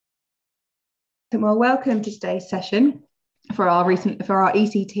Well, welcome to today's session for our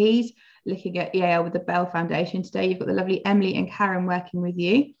ECTs, looking at EAL with the Bell Foundation. Today, you've got the lovely Emily and Karen working with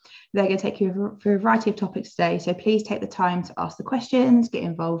you. They're going to take you through a variety of topics today, so please take the time to ask the questions, get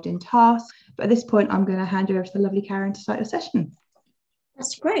involved in tasks. But at this point, I'm going to hand you over to the lovely Karen to start your session.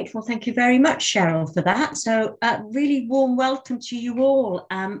 That's great. Well, thank you very much, Cheryl, for that. So really warm welcome to you all,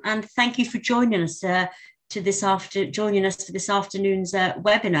 and thank you for joining us for this afternoon's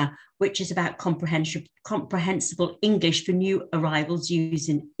webinar, which is about comprehensible English for new arrivals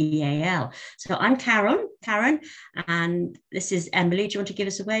using EAL. So I'm Karen, and this is Emily. Do you want to give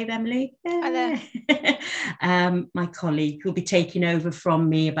us a wave, Emily? Hi there. My colleague who'll be taking over from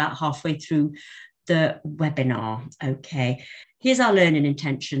me about halfway through the webinar. Okay, here's our learning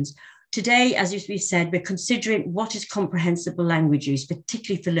intentions. Today, as we said, we're considering what is comprehensible language use,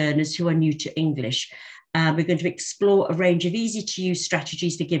 particularly for learners who are new to English. We're going to explore a range of easy-to-use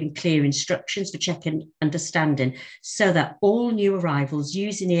strategies for giving clear instructions for checking understanding, so that all new arrivals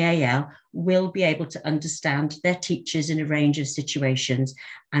using EAL will be able to understand their teachers in a range of situations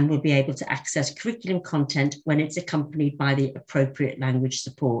and will be able to access curriculum content when it's accompanied by the appropriate language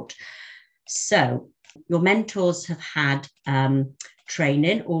support. So your mentors have had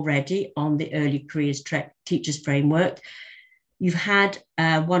training already on the Early Careers Teachers Framework. You've had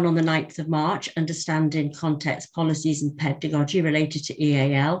one on the 9th of March, Understanding Context, Policies and Pedagogy related to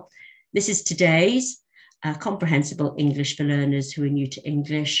EAL. This is today's Comprehensible English for Learners who are new to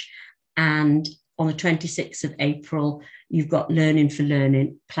English. And on the 26th of April, you've got Learning for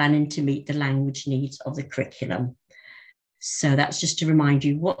Learning, planning to meet the language needs of the curriculum. So that's just to remind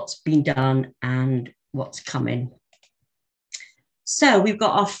you what's been done and what's coming. So we've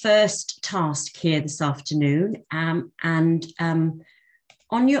got our first task here this afternoon, and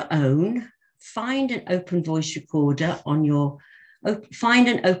on your own, find and open the voice recorder on your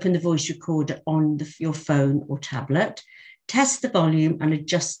your phone or tablet. Test the volume and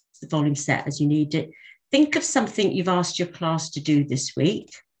adjust the volume set as you need it. Think of something you've asked your class to do this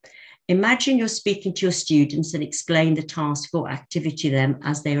week. Imagine you're speaking to your students and explain the task or activity to them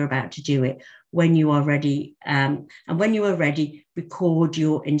as they are about to do it. When you are ready, and when you are ready, record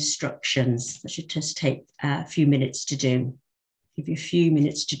your instructions. That should just take a few minutes to do. Give you a few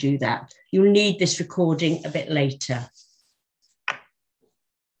minutes to do that. You'll need this recording a bit later.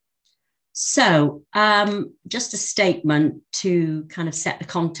 So just a statement to kind of set the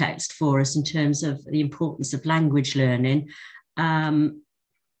context for us in terms of the importance of language learning.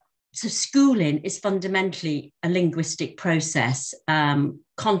 So schooling is fundamentally a linguistic process.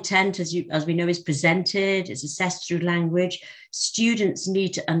 Content, as we know, is presented, is assessed through language. Students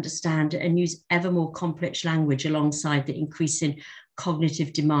need to understand and use ever more complex language alongside the increasing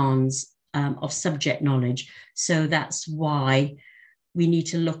cognitive demands of subject knowledge. So that's why we need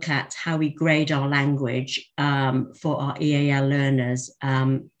to look at how we grade our language for our EAL learners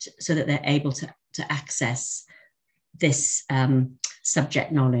so that they're able to access this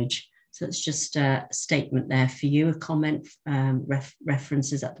subject knowledge. So it's just a statement there for you, a comment,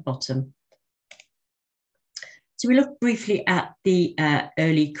 references at the bottom. So we look briefly at the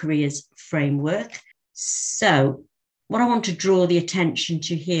Early Careers Framework. So what I want to draw the attention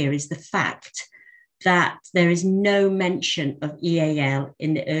to here is the fact that there is no mention of EAL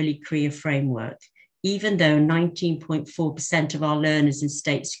in the Early Career Framework, even though 19.4% of our learners in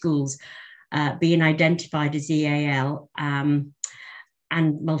state schools being identified as EAL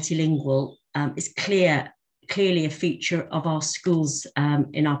and multilingual is clearly a feature of our schools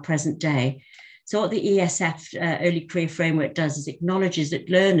in our present day. So what the ESF Early Career Framework does is acknowledges that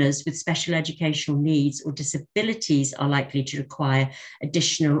learners with special educational needs or disabilities are likely to require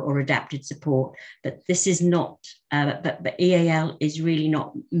additional or adapted support, but this is not, but EAL is really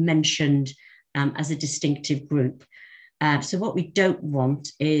not mentioned as a distinctive group. So what we don't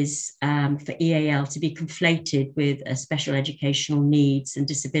want is for EAL to be conflated with special educational needs and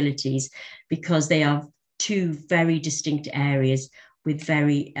disabilities, because they are two very distinct areas with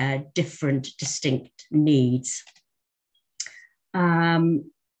very different, distinct needs.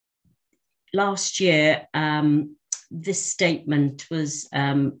 Last year, this statement was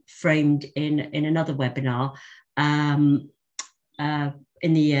framed in another webinar,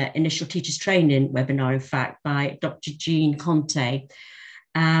 in the initial teachers training webinar, in fact, by Dr. Jean Conte.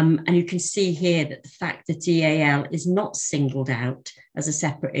 And you can see here that the fact that EAL is not singled out as a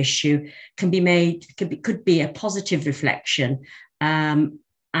separate issue could be a positive reflection. And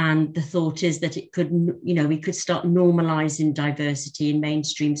the thought is that it could, we could start normalizing diversity in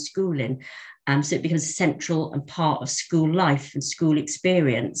mainstream schooling. So it becomes central and part of school life and school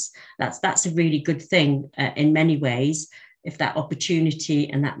experience. That's a really good thing in many ways. if that opportunity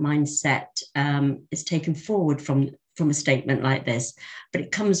and that mindset is taken forward from a statement like this. But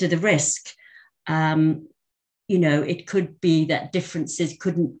it comes with a risk. You know, it could be that differences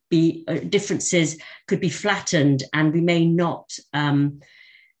could be flattened, and we may not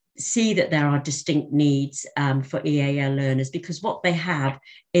see that there are distinct needs for EAL learners, because what they have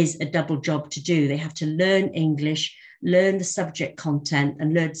is a double job to do. They have to learn English, learn the subject content,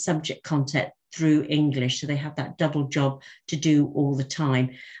 and learn subject content through English. So they have that double job to do all the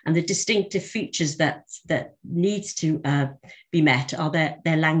time. And the distinctive features that needs to be met are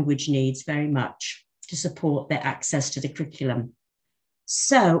their language needs very much to support their access to the curriculum.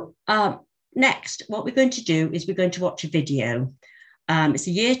 So next, what we're going to do is we're going to watch a video. It's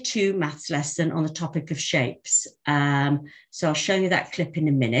a year 2 maths lesson on the topic of shapes. So I'll show you that clip in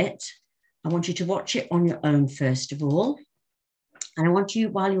a minute. I want you to watch it on your own, first of all. And I want you,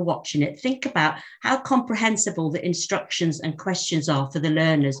 while you're watching it, think about how comprehensible the instructions and questions are for the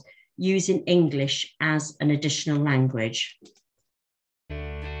learners using English as an additional language.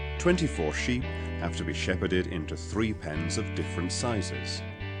 24 sheep have to be shepherded into 3 pens of different sizes.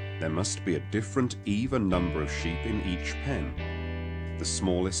 There must be a different even number of sheep in each pen. The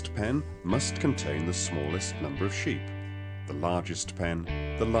smallest pen must contain the smallest number of sheep. The largest pen,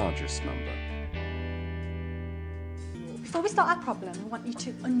 the largest number. Before we start our problem, I want you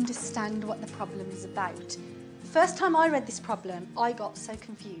to understand what the problem is about. First time I read this problem, I got so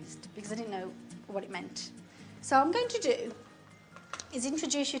confused because I didn't know what it meant. So what I'm going to do is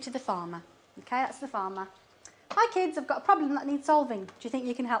introduce you to the farmer. Okay, that's the farmer. Hi kids, I've got a problem that needs solving. Do you think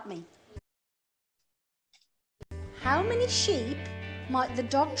you can help me? How many sheep might the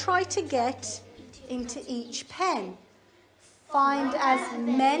dog try to get into each pen? Find as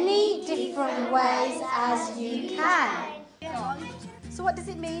many different ways as you can. So what does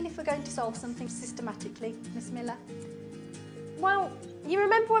it mean if we're going to solve something systematically, Miss Miller? Well, you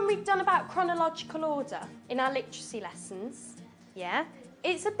remember when we've done about chronological order in our literacy lessons? Yeah?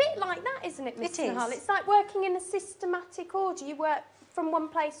 It's a bit like that, isn't it, Miss Nahal? It's like working in a systematic order. You work from one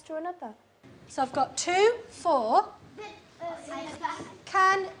place to another. So I've got 2, 4.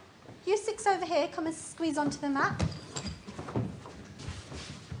 Can you 6 over here come and squeeze onto the map?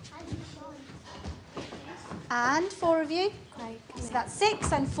 And 4 of you. So that's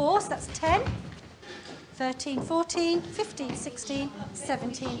 6 and 4, so that's 10. 13, 14, 15, 16,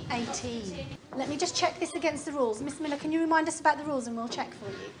 17, 18. Let me just check this against the rules. Miss Miller, can you remind us about the rules and we'll check for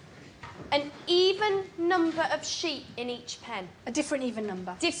you? An even number of sheep in each pen. A different even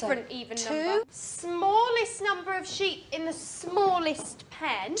number. Different so even 2. number. Smallest number of sheep in the smallest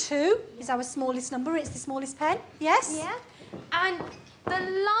pen. 2 is our smallest number. It's the smallest pen. Yes? Yeah. And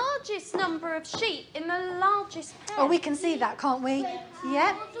the largest number of sheep in the largest pen. Oh, we can see that, can't we?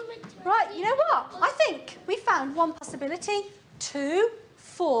 Yeah. Right, you know what? I think we found one possibility. 2,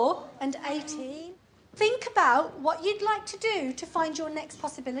 4 and 18. Think about what you'd like to do to find your next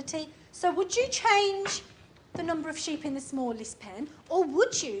possibility. So would you change the number of sheep in the smallest pen, or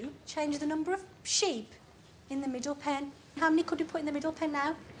would you change the number of sheep in the middle pen? How many could we put in the middle pen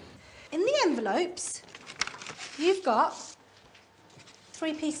now? In the envelopes, you've got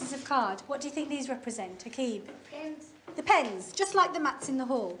 3 pieces of card. What do you think these represent, Akib? Pens. The pens, just like the mats in the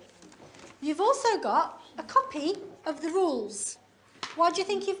hall. You've also got a copy of the rules. Why do you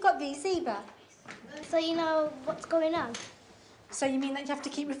think you've got these, Zeba? So you know what's going on. So you mean that you have to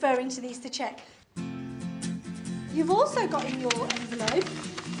keep referring to these to check? You've also got in your envelope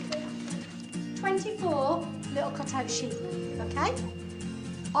 24 little cut-out sheep, okay?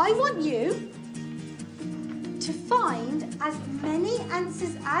 I want you to find as many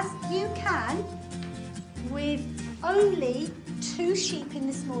answers as you can with only 2 sheep in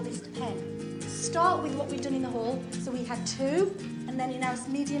the smallest pen. Start with what we've done in the hall. So we had 2, and then in our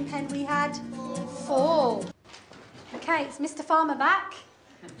medium pen we had 4. Okay, it's Mr. Farmer back.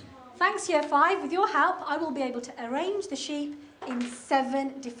 Thanks, Year 5. With your help, I will be able to arrange the sheep in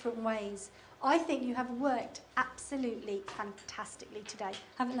 7 different ways. I think you have worked absolutely fantastically today,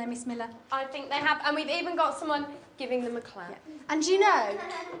 haven't they, Miss Miller? I think they have, and we've even got someone giving them a clap. Yeah. And you know,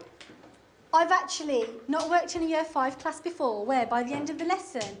 I've actually not worked in a Year 5 class before where by the end of the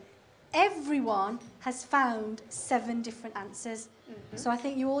lesson, everyone has found 7 different answers. So I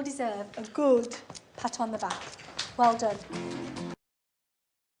think you all deserve a good pat on the back. Well done.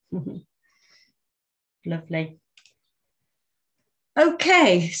 Lovely.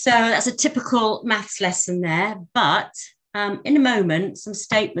 Okay, so that's a typical maths lesson there, but in a moment, some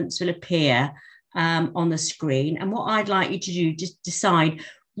statements will appear on the screen. And what I'd like you to do, just decide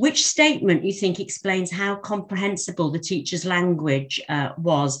which statement you think explains how comprehensible the teacher's language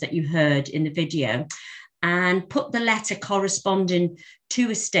was that you heard in the video. and put the letter corresponding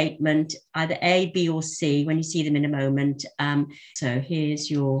to a statement, either A, B, or C, when you see them in a moment. So here's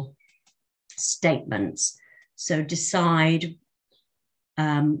your statements. So decide,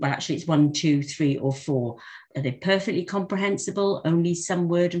 well, actually it's 1, 2, 3, or 4. Are they perfectly comprehensible? Only some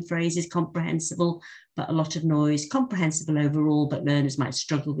word and phrases comprehensible, but a lot of noise. Comprehensible overall, but learners might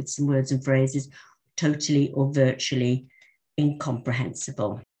struggle with some words and phrases. Totally or virtually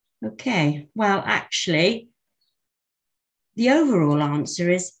incomprehensible. Okay, well, actually, the overall answer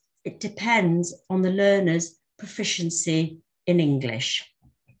is it depends on the learner's proficiency in English.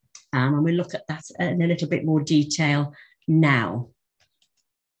 And we'll look at that in a little bit more detail now.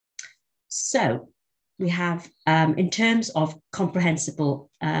 So we have, in terms of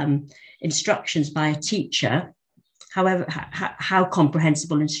comprehensible instructions by a teacher, however, how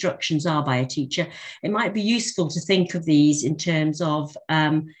comprehensible instructions are by a teacher, it might be useful to think of these in terms of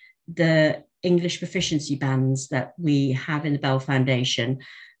the English proficiency bands that we have in the Bell Foundation,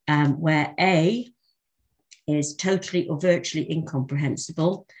 where A is totally or virtually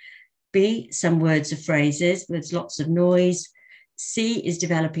incomprehensible, B, some words or phrases with lots of noise, C is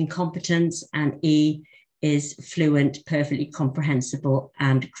developing competence, and E is fluent, perfectly comprehensible,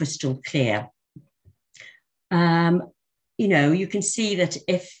 and crystal clear. You know, you can see that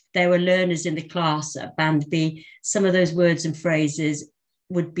if there were learners in the class at band B, some of those words and phrases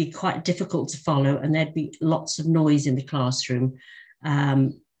would be quite difficult to follow, and there'd be lots of noise in the classroom.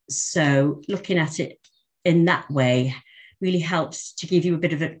 So looking at it in that way really helps to give you a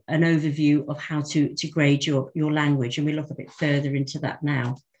bit of an overview of how to grade your language. And we'll look a bit further into that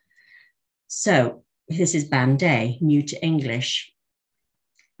now. So this is band A, new to English.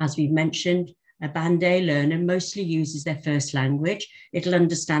 As we've mentioned, a band A learner mostly uses their first language. It'll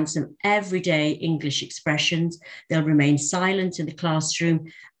understand some everyday English expressions. They'll remain silent in the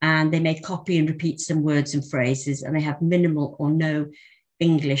classroom, and they may copy and repeat some words and phrases, and they have minimal or no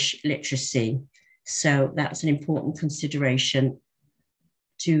English literacy. So that's an important consideration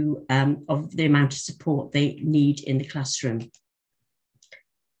of the amount of support they need in the classroom.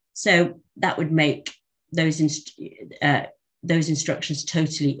 So that would make those instructions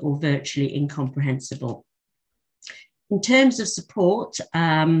totally or virtually incomprehensible. In terms of support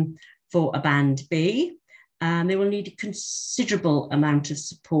for a band B, they will need a considerable amount of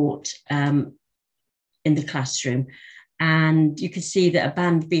support in the classroom. And you can see that a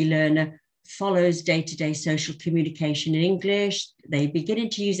band B learner follows day-to-day social communication in English. They begin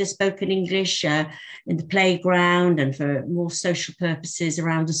to use their spoken English in the playground and for more social purposes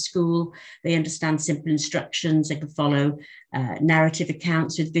around the school. They understand simple instructions. They can follow narrative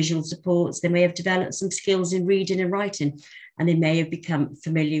accounts with visual supports. They may have developed some skills in reading and writing, and they may have become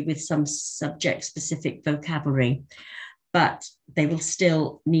familiar with some subject-specific vocabulary. But they will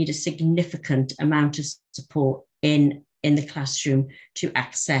still need a significant amount of support in the classroom to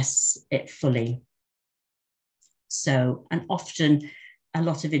access it fully. So, and often a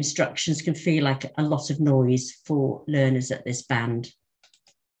lot of instructions can feel like a lot of noise for learners at this band.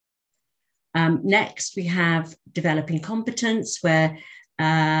 Next, we have developing competence, where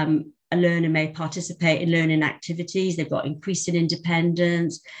a learner may participate in learning activities. They've got increasing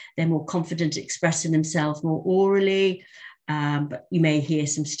independence. They're more confident expressing themselves more orally. But you may hear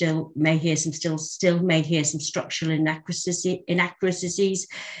some structural inaccuracies.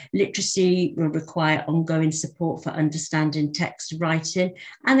 Literacy will require ongoing support for understanding text writing,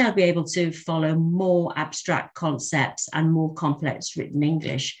 and they'll be able to follow more abstract concepts and more complex written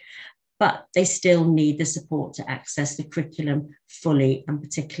English. But they still need the support to access the curriculum fully, and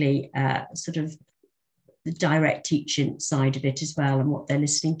particularly sort of the direct teaching side of it as well, and what they're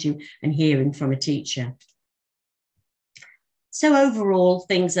listening to and hearing from a teacher. So overall,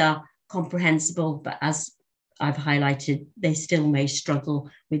 things are comprehensible, but as I've highlighted, they still may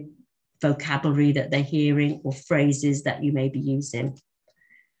struggle with vocabulary that they're hearing or phrases that you may be using.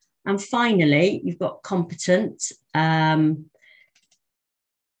 And finally, you've got competent,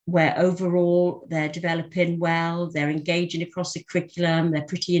 where overall they're developing well, they're engaging across the curriculum, they're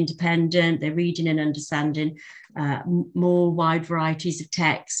pretty independent, they're reading and understanding more wide varieties of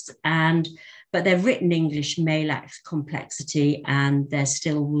text, but their written English may lack complexity, and there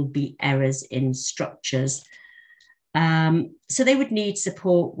still will be errors in structures. So they would need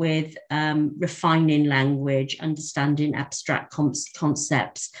support with refining language, understanding abstract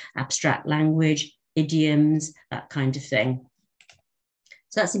concepts, abstract language, idioms, that kind of thing.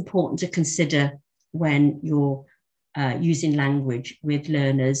 So that's important to consider when you're using language with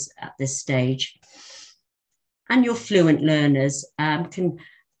learners at this stage. And your fluent learners can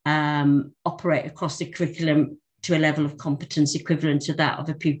operate across the curriculum to a level of competence equivalent to that of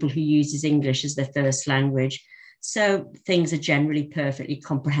a pupil who uses English as their first language. So things are generally perfectly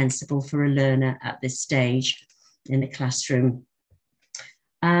comprehensible for a learner at this stage in the classroom.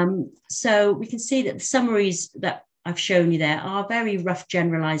 So we can see that the summaries that I've shown you there are very rough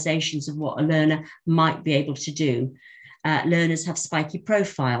generalizations of what a learner might be able to do. Learners have spiky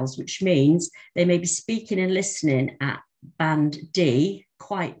profiles, which means they may be speaking and listening at band D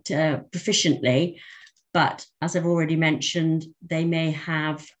quite proficiently, but as I've already mentioned, they may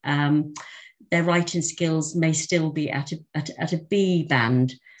have their writing skills may still be at a B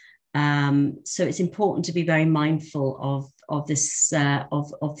band. So it's important to be very mindful of this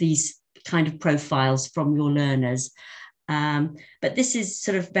of these kind of profiles from your learners. But this is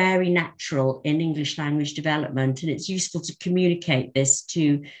sort of very natural in English language development, and it's useful to communicate this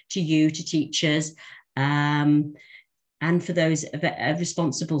to you, to teachers, and for those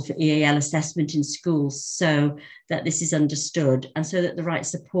responsible for EAL assessment in schools, so that this is understood and so that the right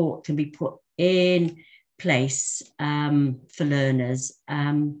support can be put in place for learners,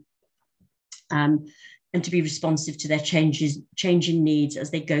 and to be responsive to their changing needs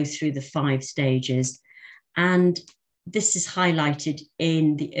as they go through the 5 stages. And this is highlighted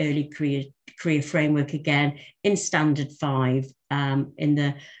in the early career framework again in Standard 5 in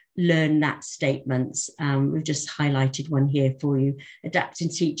the Learn That statements. We've just highlighted one here for you. Adapting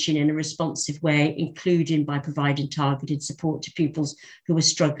teaching in a responsive way, including by providing targeted support to pupils who are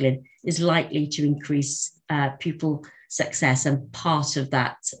struggling, is likely to increase pupil success. And part of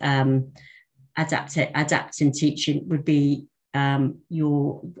that adapting teaching would be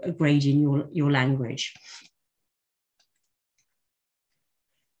your grading your language.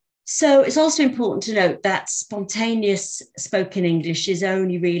 So it's also important to note that spontaneous spoken English is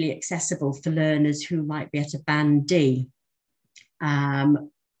only really accessible for learners who might be at a band D,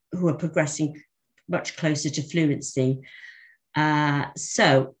 who are progressing much closer to fluency.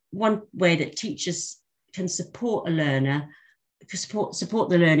 So one way that teachers can support a learner, support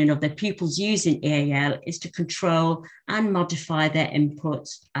the learning of their pupils using EAL, is to control and modify their input,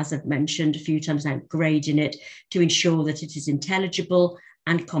 as I've mentioned a few times now, grading it to ensure that it is intelligible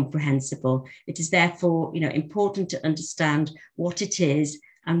and comprehensible. It is therefore, important to understand what it is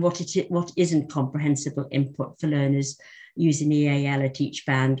and what isn't comprehensible input for learners using EAL at each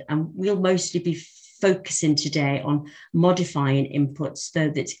band. And we'll mostly be focusing today on modifying inputs so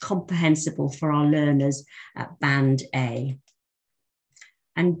that it's comprehensible for our learners at band A.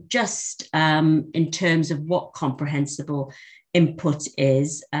 And just in terms of what comprehensible input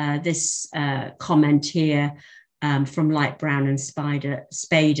is, this comment here from Light Brown and Spader,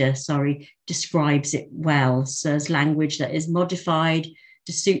 describes it well. So as language that is modified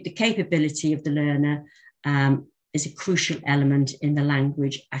to suit the capability of the learner is a crucial element in the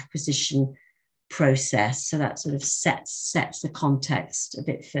language acquisition process. So that sort of sets the context a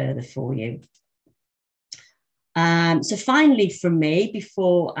bit further for you. So finally from me,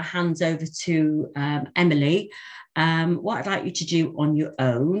 before I hand over to Emily, what I'd like you to do on your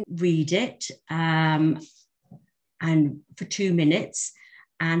own, read it and for 2 minutes,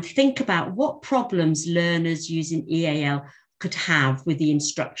 and think about what problems learners using EAL could have with the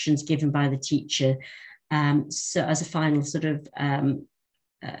instructions given by the teacher. So as a final sort of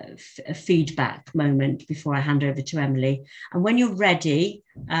a feedback moment before I hand over to Emily. And when you're ready,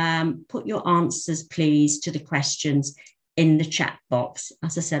 put your answers, please, to the questions in the chat box.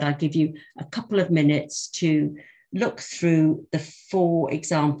 As I said, I'll give you a couple of minutes to look through the 4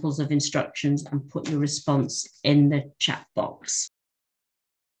 examples of instructions and put your response in the chat box.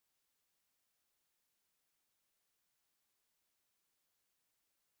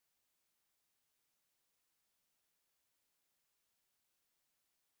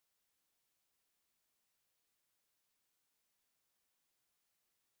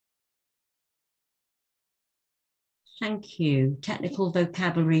 Thank you. Technical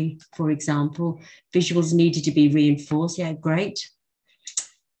vocabulary, for example, visuals needed to be reinforced. Yeah, great.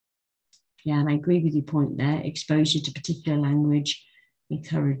 Yeah, and I agree with your point there. Exposure to particular language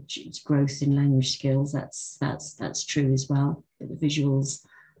encourages growth in language skills. That's true as well. But the visuals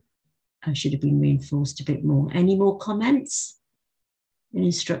should have been reinforced a bit more. Any more comments? In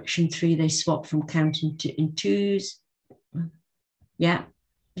instruction 3, they swap from counting in 2s. Yeah.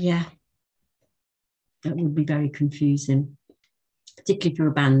 That would be very confusing, particularly if you're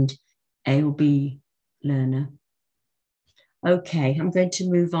a band A or B learner. Okay, I'm going to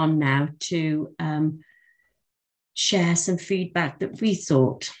move on now to share some feedback that we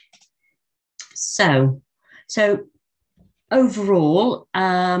thought. So overall,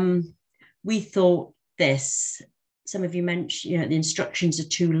 we thought this. Some of you mentioned, the instructions are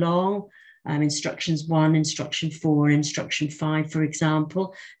too long. instructions 1, instruction 4, and instruction 5, for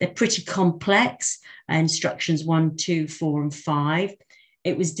example. They're pretty complex, instructions 1, 2, 4, and 5.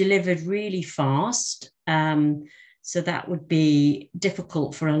 It was delivered really fast. So that would be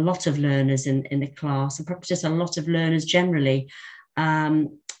difficult for a lot of learners in the class, and probably just a lot of learners generally.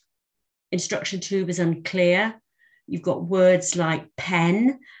 Instruction 2 was unclear. You've got words like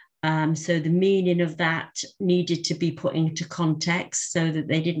pen. So the meaning of that needed to be put into context so that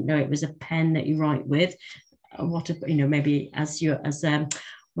they didn't know it was a pen that you write with. Maybe as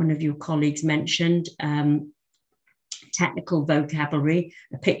one of your colleagues mentioned, technical vocabulary,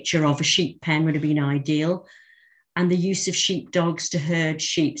 a picture of a sheep pen would have been ideal. And the use of sheepdogs to herd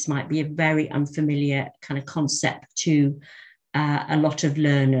sheep might be a very unfamiliar kind of concept to a lot of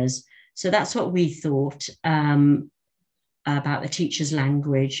learners. So that's what we thought about the teacher's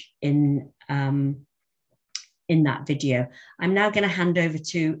language in that video. I'm now going to hand over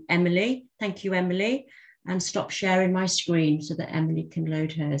to Emily. Thank you, Emily, and stop sharing my screen so that Emily can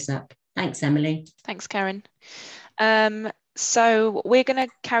load hers up. Thanks, Emily. Thanks, Karen. So we're going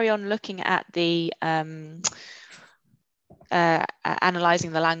to carry on looking at the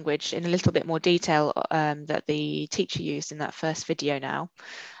analysing the language in a little bit more detail that the teacher used in that first video now.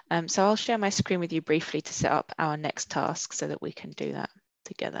 So I'll share my screen with you briefly to set up our next task so that we can do that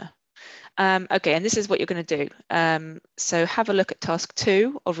together. Okay, and this is what you're going to do. So have a look at task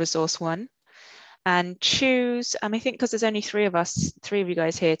 2 of resource 1 and choose, I think because there's only 3 of you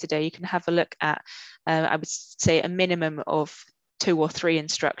guys here today, you can have a look at, I would say, a minimum of 2 or 3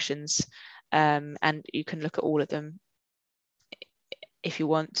 instructions, and you can look at all of them if you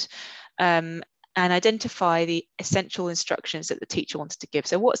want, and identify the essential instructions that the teacher wanted to give.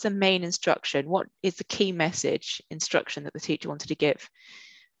 So what's the main instruction? What is the key message instruction that the teacher wanted to give?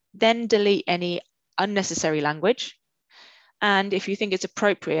 Then delete any unnecessary language. And if you think it's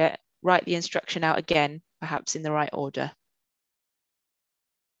appropriate, write the instruction out again, perhaps in the right order.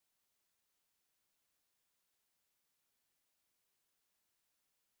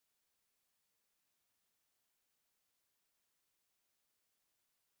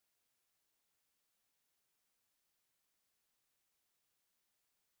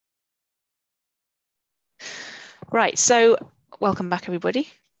 Right, so welcome back, everybody.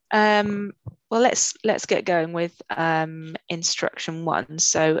 Well, let's get going with instruction 1.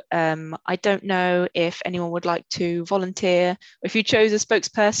 So I don't know if anyone would like to volunteer, if you chose a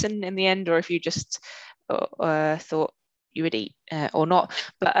spokesperson in the end, or if you just thought you would eat or not.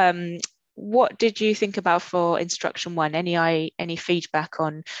 But what did you think about for instruction 1? Any feedback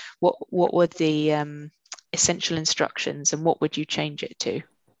on what were the essential instructions, and what would you change it to?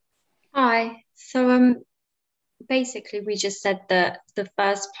 Hi. So basically, we just said that the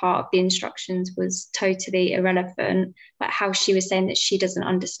first part of the instructions was totally irrelevant, like how she was saying that she doesn't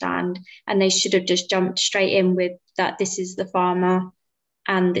understand, and they should have just jumped straight in with that this is the farmer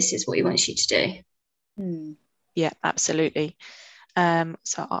and this is what he wants you to do. Yeah, absolutely. So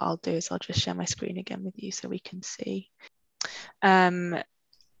what I'll do is I'll just share my screen again with you so we can see.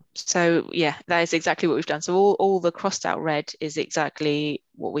 So yeah, that is exactly what we've done. So all the crossed out red is exactly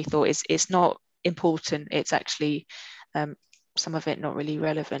what we thought. It's not important, it's actually some of it not really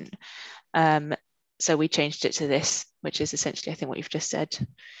relevant. So we changed it to this, which is essentially I think what you've just said.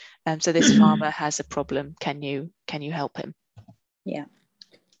 So this farmer has a problem, can you help him? Yeah.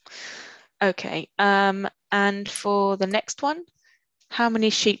 Okay, and for the next one, how many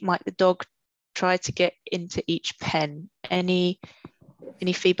sheep might the dog try to get into each pen? Any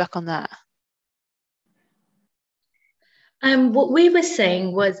feedback on that? What we were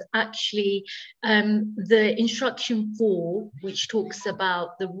saying was actually the instruction 4, which talks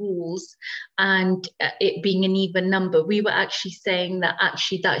about the rules and it being an even number. We were actually saying that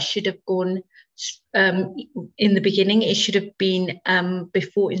actually that should have gone in the beginning. It should have been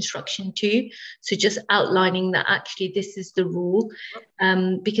before instruction 2. So just outlining that actually this is the rule,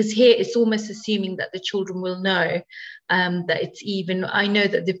 because here it's almost assuming that the children will know that it's even. I know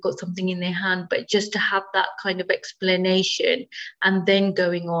that they've got something in their hand, but just to have that kind of explanation and then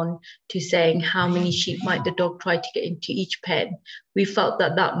going on to saying how many sheep might the dog try to get into each pen, we felt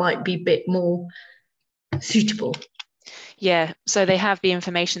that that might be a bit more suitable. Yeah, so they have the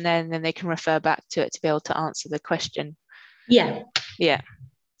information there and then they can refer back to it to be able to answer the question. Yeah. Yeah,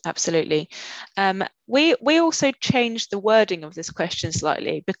 absolutely. We also changed the wording of this question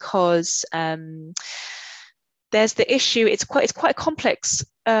slightly because there's the issue, it's quite a complex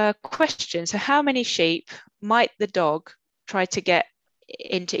question. So how many sheep might the dog try to get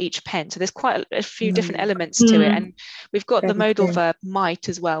into each pen. So there's quite a few different elements to it. And we've got the modal verb might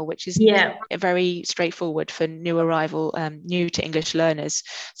as well, which is very straightforward for new arrival, new to English learners.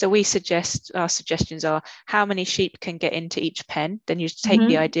 So our suggestions are, how many sheep can get into each pen? Then you take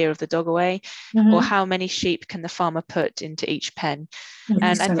the idea of the dog away. Or how many sheep can the farmer put into each pen?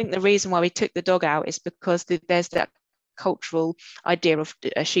 And I think the reason why we took the dog out is because there's that cultural idea of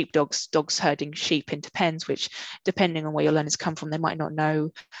dogs herding sheep into pens, which, depending on where your learners come from, they might not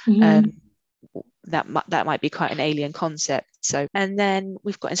know. That might be quite an alien concept. So, and then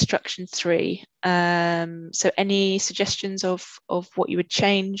we've got instruction 3. So any suggestions of what you would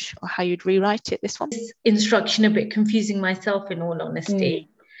change or how you'd rewrite it, this one? This instruction a bit confusing myself, in all honesty.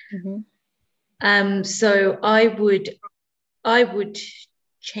 So I would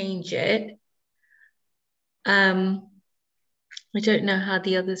change it. I don't know how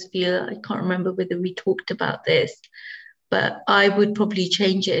the others feel. I can't remember whether we talked about this, but I would probably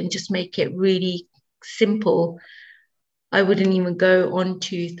change it and just make it really simple. I wouldn't even go on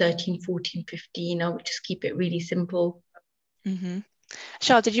to 13, 14, 15. I would just keep it really simple.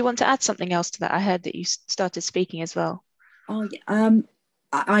 Charles, did you want to add something else to that? I heard that you started speaking as well. Oh, yeah.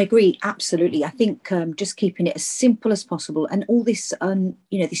 I agree, absolutely. I think just keeping it as simple as possible, and all this,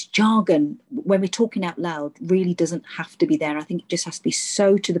 this jargon, when we're talking out loud, really doesn't have to be there. I think it just has to be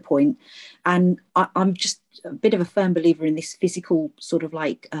so to the point. And I'm just a bit of a firm believer in this physical sort of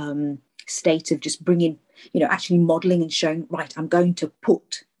like state of just bringing, actually modelling and showing, right, I'm going to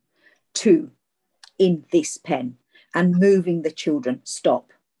put 2 in this pen, and moving the children,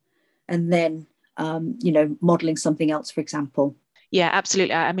 stop, and then, modelling something else, for example. Yeah,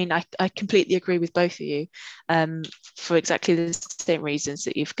 absolutely. I mean, I completely agree with both of you for exactly the same reasons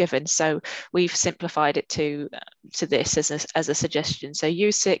that you've given. So we've simplified it to this as a suggestion. So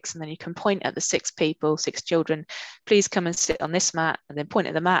use 6, and then you can point at the 6 people, 6 children. Please come and sit on this mat, and then point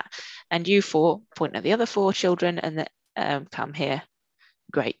at the mat. And you 4 point at the other 4 children, and then come here.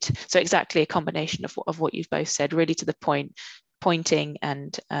 Great. So exactly a combination of what you've both said, really to the point, pointing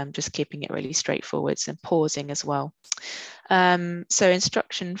and just keeping it really straightforward, and pausing as well. So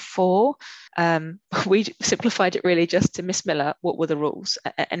instruction 4, we simplified it really just to Miss Miller, what were the rules?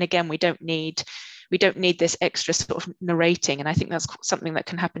 And again, we don't need this extra sort of narrating, and I think that's something that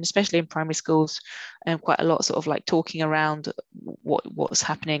can happen, especially in primary schools, and quite a lot sort of like talking around what's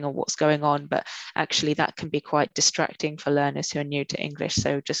happening or what's going on, but actually that can be quite distracting for learners who are new to English,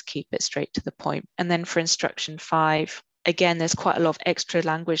 so just keep it straight to the point. And then for instruction 5, again, there's quite a lot of extra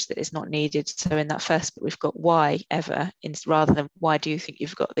language that is not needed. So in that first bit, we've got why ever, rather than why do you think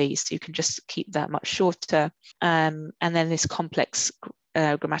you've got these? So you can just keep that much shorter. And then this complex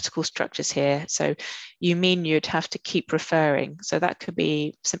grammatical structures here. So you mean you'd have to keep referring. So that could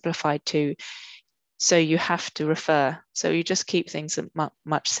be simplified to, so you have to refer. So you just keep things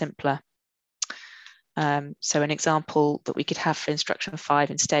much simpler. So an example that we could have for instruction 5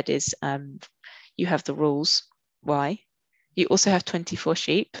 instead is you have the rules, why? You also have 24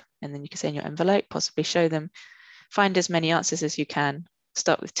 sheep, and then you can say in your envelope, possibly show them, find as many answers as you can,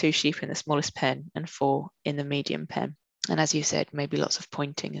 start with 2 sheep in the smallest pen and 4 in the medium pen. And as you said, maybe lots of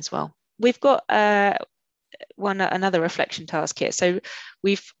pointing as well. We've got another reflection task here. So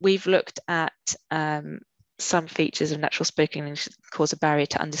we've looked at some features of natural spoken English that cause a barrier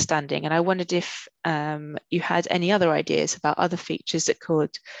to understanding. And I wondered if you had any other ideas about other features that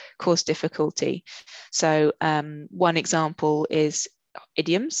could cause difficulty. So one example is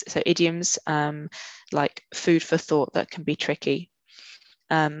idioms. So idioms like food for thought, that can be tricky.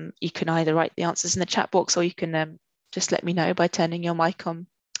 You can either write the answers in the chat box, or you can just let me know by turning your mic on.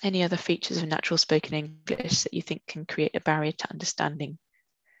 Any other features of natural spoken English that you think can create a barrier to understanding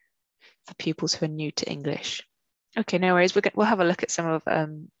for pupils who are new to English? Okay, no worries. We'll have a look at some of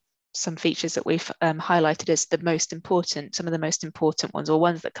some features that we've highlighted as the most important, some of the most important ones, or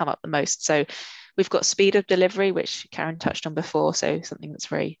ones that come up the most. So we've got speed of delivery, which Karen touched on before. So something that's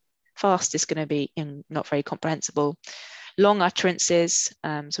very fast is going to be not very comprehensible. Long utterances.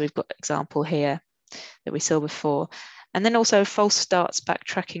 So we've got an example here that we saw before. And then also false starts,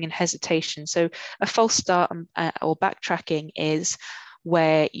 backtracking and hesitation. So a false start or backtracking is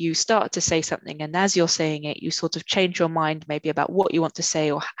where you start to say something, and as you're saying it, you sort of change your mind maybe about what you want to say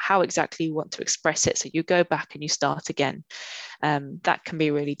or how exactly you want to express it. So you go back and you start again. That can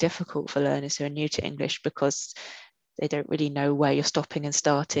be really difficult for learners who are new to English because they don't really know where you're stopping and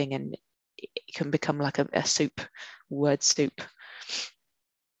starting, and it can become like a word soup.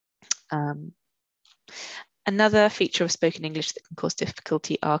 Another feature of spoken English that can cause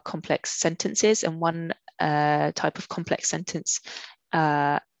difficulty are complex sentences, and one type of complex sentence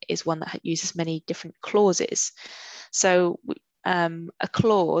is one that uses many different clauses. So a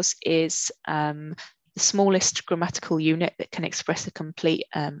clause is the smallest grammatical unit that can express a complete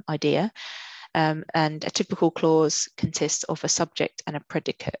idea. And a typical clause consists of a subject and a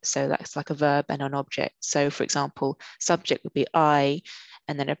predicate. So that's like a verb and an object. So for example, subject would be I,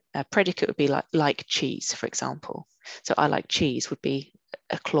 and then a predicate would be like cheese, for example. So I like cheese would be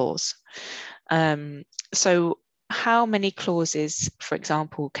a clause. So how many clauses, for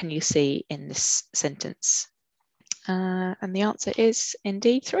example, can you see in this sentence? And the answer is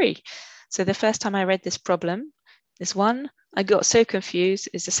indeed 3. So the first time I read this problem, this one, I got so confused,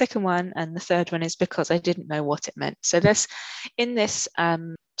 is the second one, and the third one is because I didn't know what it meant. So in this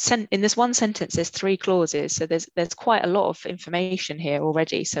one sentence, there's 3 clauses. So there's quite a lot of information here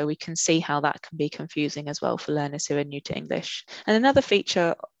already. So we can see how that can be confusing as well for learners who are new to English. And another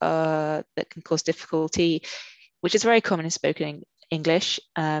feature that can cause difficulty, which is very common in spoken English,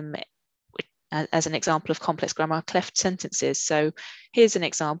 as an example of complex grammar, cleft sentences. So here's an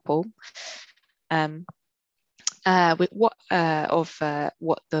example. What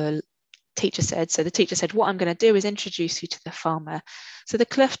the teacher said. So the teacher said, what I'm going to do is introduce you to the farmer. So the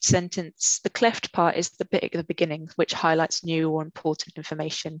cleft sentence, the cleft part is the bit at the beginning, which highlights new or important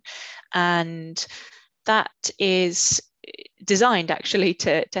information. And that is designed actually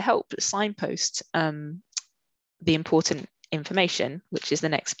to help signpost the important information, which is the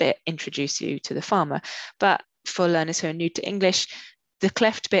next bit, introduce you to the farmer. But for learners who are new to English, the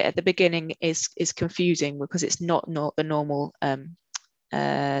cleft bit at the beginning is confusing because it's not the normal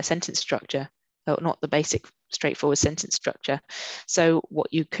sentence structure, or not the basic straightforward sentence structure. So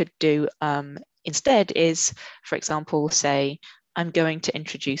what you could do instead is, for example, say, I'm going to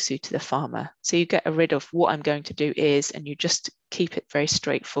introduce you to the farmer. So you get rid of what I'm going to do is, and you just keep it very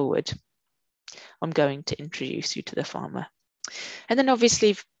straightforward. I'm going to introduce you to the farmer. And then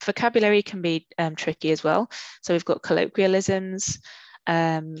obviously vocabulary can be tricky as well. So we've got colloquialisms.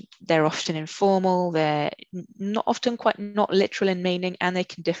 They're often informal, they're not literal in meaning, and they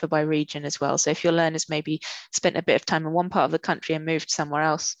can differ by region as well. So if your learners maybe spent a bit of time in one part of the country and moved somewhere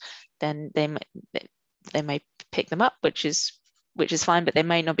else, then they may pick them up, which is fine, but they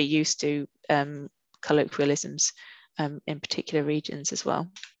may not be used to colloquialisms in particular regions as well.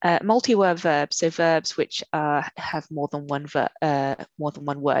 Multi-word verbs, so verbs which have more than one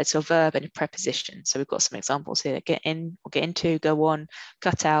word, so a verb and a preposition. So we've got some examples here: get in, or get into, go on,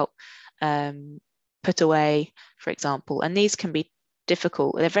 cut out, put away, for example. And these can be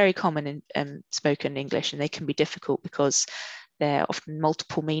difficult. They're very common in spoken English, and they can be difficult because they're often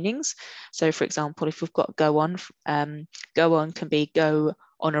multiple meanings. So for example, if we've got go on can be go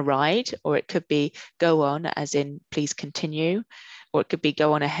on a ride, or it could be go on as in please continue, or it could be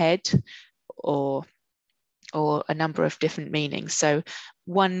go on ahead, or a number of different meanings. So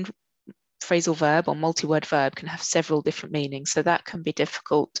one phrasal verb or multi-word verb can have several different meanings, so that can be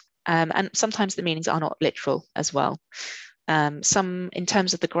difficult. And sometimes the meanings are not literal as well. Some, in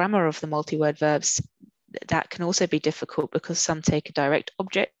terms of the grammar of the multi-word verbs, that can also be difficult because some take a direct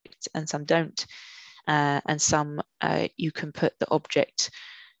object and some don't. And some you can put the object,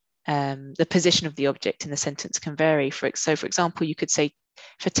 the position of the object in the sentence can vary. So for example, you could say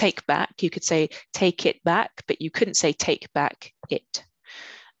for take back, you could say take it back, but you couldn't say take back it.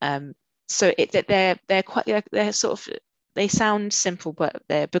 So they're sort of, they sound simple, but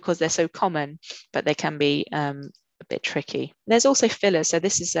because they're so common, but they can be a bit tricky. There's also fillers. So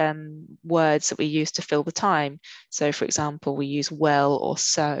this is words that we use to fill the time. So for example, we use well or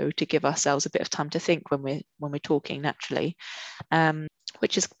so to give ourselves a bit of time to think when we're talking naturally,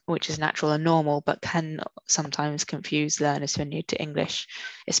 which is natural and normal, but can sometimes confuse learners who are new to English,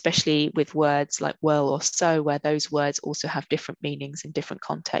 especially with words like well or so, where those words also have different meanings in different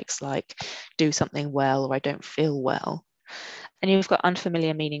contexts, like do something well or I don't feel well. And you've got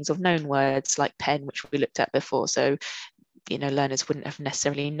unfamiliar meanings of known words like pen, which we looked at before. So, learners wouldn't have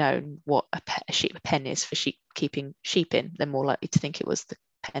necessarily known what a pen is for keeping sheep in. They're more likely to think it was the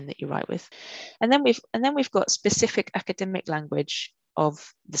pen that you write with. And then we've got specific academic language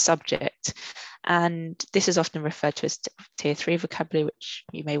of the subject, and this is often referred to as tier 3 vocabulary, which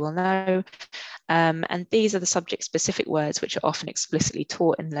you may well know. And these are the subject specific words which are often explicitly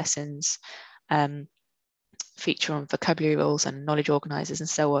taught in lessons, feature on vocabulary rules and knowledge organisers and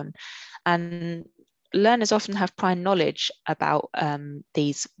so on. And learners often have prior knowledge about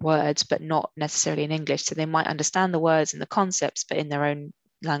these words, but not necessarily in English. So they might understand the words and the concepts, but in their own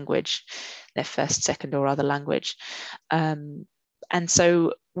language, their first, second or other language. And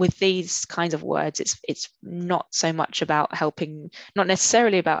so with these kinds of words, it's not so much about not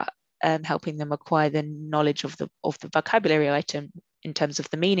necessarily about helping them acquire the knowledge of the vocabulary item in terms of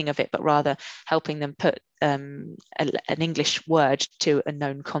the meaning of it, but rather helping them put an English word to a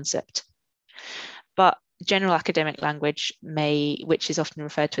known concept. But general academic language which is often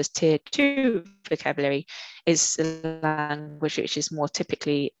referred to as tier 2 vocabulary, is a language which is more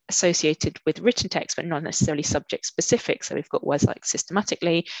typically associated with written text, but not necessarily subject specific. So we've got words like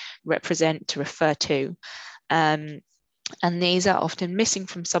systematically, represent, to refer to. And these are often missing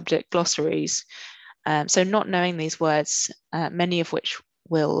from subject glossaries. So not knowing these words, many of which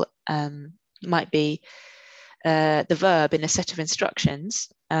might be the verb in a set of instructions,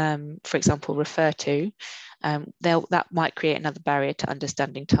 for example, refer to, that might create another barrier to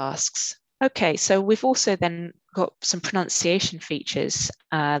understanding tasks. Okay, so we've also then got some pronunciation features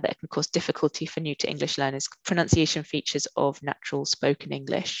that can cause difficulty for new to English learners, pronunciation features of natural spoken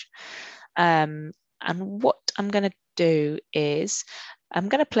English. And what I'm going to do is I'm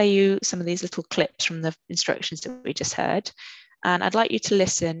going to play you some of these little clips from the instructions that we just heard. And I'd like you to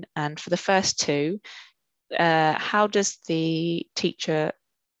listen, and for the first two, how does the teacher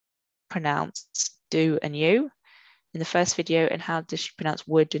pronounce do and you in the first video, and how does she pronounce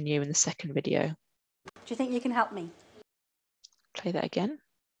would and you in the second video? Do you think you can help me? Play that again.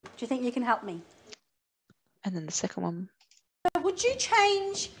 Do you think you can help me? And then the second one. Would you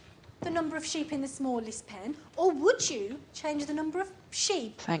change the number of sheep in the smallest pen, or would you change the number of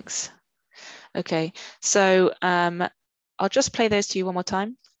sheep? Thanks. Okay, so I'll just play those to you one more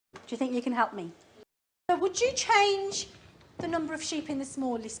time. Do you think you can help me? Would you change the number of sheep in the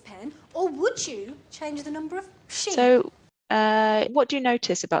smallest pen, or would you change the number of sheep? So what do you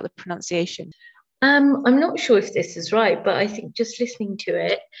notice about the pronunciation? I'm not sure if this is right, but I think just listening to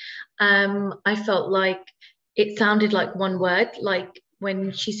it, I felt like it sounded like one word. Like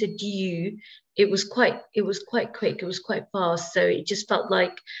when she said you, it was quite quick, it was quite fast. So it just felt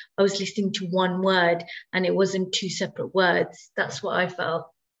like I was listening to one word and it wasn't two separate words. That's what I felt.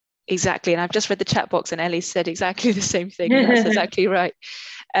 Exactly, and I've just read the chat box and Ellie said exactly the same thing. That's exactly right.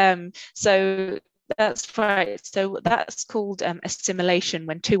 So that's right. So that's called assimilation,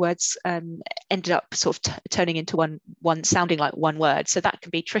 when two words ended up sort of turning into one sounding like one word. So that can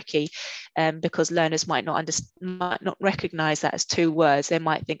be tricky because learners might not recognize that as two words. They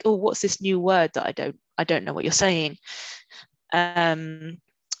might think, oh, what's this new word that I don't know what you're saying.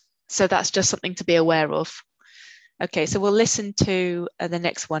 So that's just something to be aware of. Okay, so we'll listen to the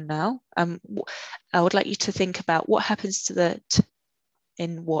next one now. I would like you to think about what happens to the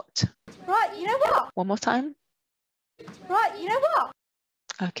in what. Right, you know what? One more time. Right, you know what?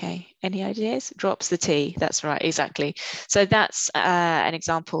 Okay, any ideas? Drops the T, that's right, exactly. So that's an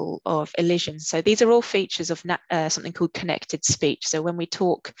example of elision. So these are all features of something called connected speech. So when we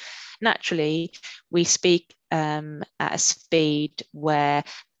talk naturally, we speak at a speed where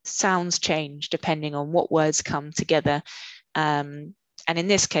sounds change depending on what words come together, and in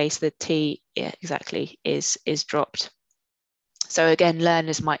this case the T exactly is dropped. So again,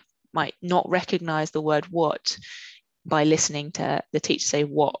 learners might not recognize the word what by listening to the teacher say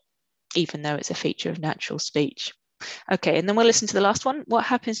what, even though it's a feature of natural speech. Okay, and then we'll listen to the last one. What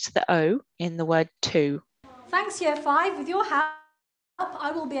happens to the O in the word to? Thanks, Year 5. With your help,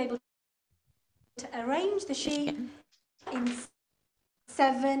 I will be able to arrange the sheep in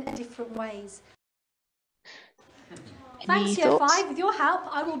 7 different ways. Thanks, Year 5. With your help,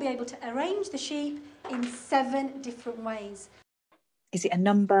 I will be able to arrange the sheep in 7 different ways. Is it a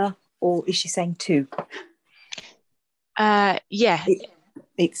number, or is she saying two? Yeah.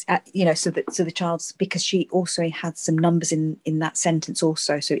 It's so the child's, because she also had some numbers in that sentence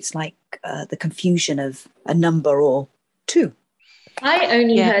also, so it's like the confusion of a number or two. I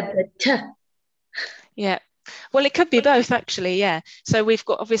only heard the T. Yeah. Well, it could be both, actually, yeah. So we've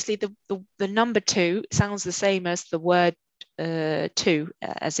got obviously the number two sounds the same as the word to,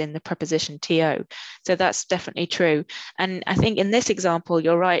 as in the preposition to. So that's definitely true. And I think in this example,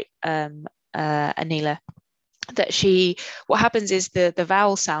 you're right, Anila, that what happens is the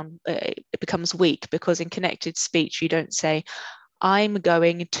vowel sound, it becomes weak, because in connected speech, you don't say, I'm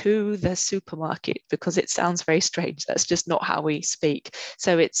going to the supermarket, because it sounds very strange. That's just not how we speak.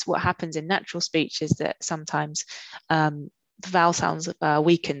 So it's what happens in natural speech is that sometimes the vowel sounds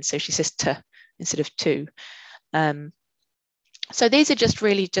weaken. So she says to instead of to. So these are just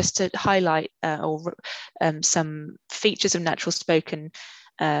really just to highlight some features of natural spoken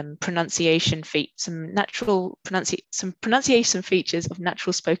pronunciation some pronunciation features of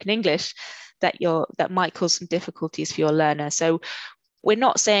natural spoken English that might cause some difficulties for your learner. So we're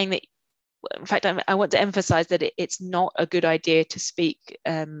not saying that. In fact, I want to emphasize that it's not a good idea to speak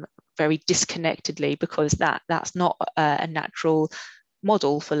very disconnectedly, because that's not a natural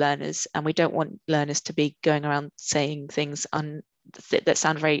model for learners, and we don't want learners to be going around saying things that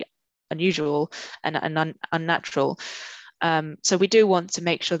sound very unusual and unnatural. So we do want to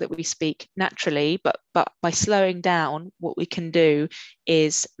make sure that we speak naturally, but by slowing down, what we can do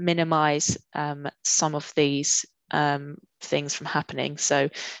is minimize some of these things from happening. So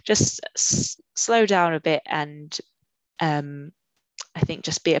just slow down a bit, and I think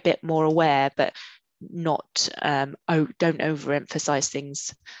just be a bit more aware, but not don't overemphasize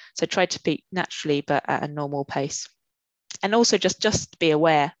things. So try to speak naturally, but at a normal pace. And also just be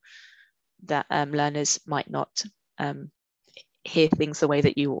aware that learners might not hear things the way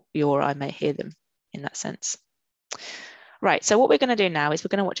that you or I may hear them, in that sense. Right, so what we're going to do now is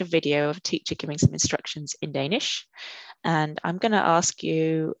we're going to watch a video of a teacher giving some instructions in Danish. And I'm going to ask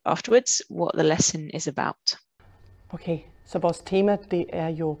you afterwards what the lesson is about. Okay, så vores tema, det er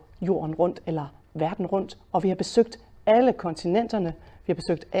jo jorden rundt, eller verden rundt. Og vi har besøgt alle kontinenterne. Vi har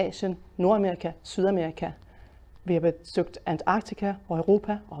besøgt Asien, Nordamerika, Sydamerika. Vi har besøgt Antarktika og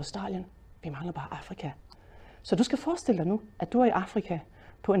Europa og Australien. Vi mangler bare Afrika. Så du skal forestille dig nu, at du er i Afrika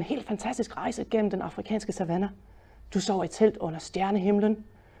på en helt fantastisk rejse gennem den afrikanske savanne. Du sover i telt under stjernehimlen,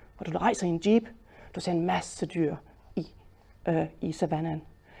 og du rejser i en jeep. Du ser en masse dyr i savannen.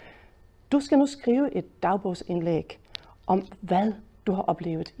 Du skal nu skrive et dagbogsindlæg om, hvad du har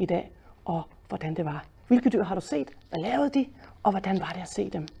oplevet i dag, og hvordan det var. Hvilke dyr har du set? Hvad lavede de? Og hvordan var det at se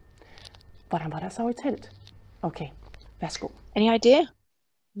dem? Hvordan var det at sove i telt? Okay, værsgo. Any idea?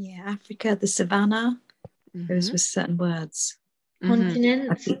 Yeah, Africa, the savannah. Those were certain words.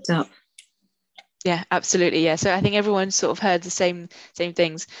 Continent. I picked up. Yeah, absolutely. Yeah. So I think everyone sort of heard the same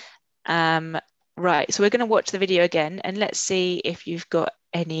things. Right. So we're going to watch the video again, and let's see if you've got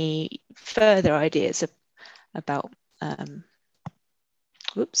any further ideas about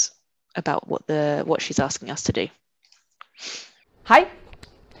about what she's asking us to do. Hej.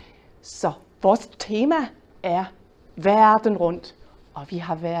 Så vores tema er verden rundt, og vi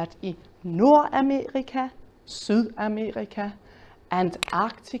har været i Nordamerika, Sydamerika,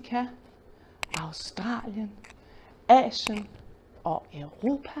 Antarktika, Australien, Asien og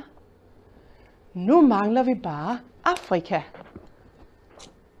Europa. Nu mangler vi bare Afrika.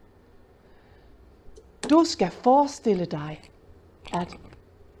 Du skal forestille dig, at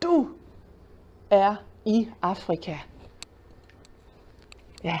du er i Afrika.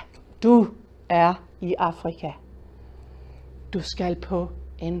 Ja, du er i Afrika. Du skal på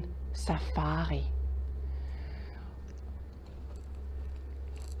en safari.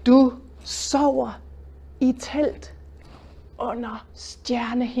 Du sover i telt under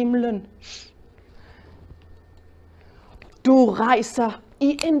stjernehimlen. Du rejser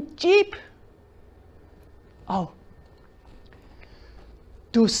i en jeep. Og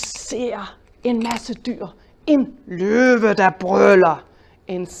du ser en masse dyr. En løve, der brøler.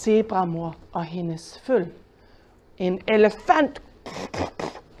 En zebramor og hendes føl. En elefant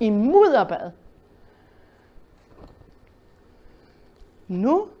i mudderbad.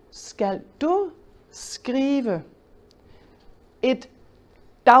 Nu skal du skrive et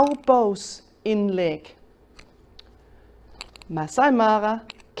dagbogsindlæg. Masai Mara,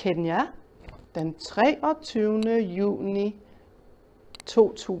 Kenya, den 23. juni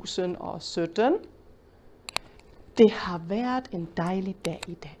 2017. Det har været en dejlig dag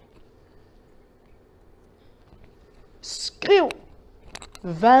i dag. Skriv,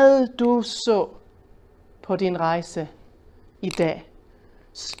 hvad du så på din rejse i dag.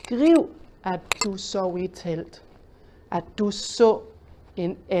 Skriv, at du sov i telt. At du så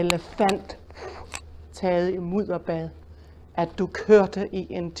en elefant taget i mudderbad. At du kørte i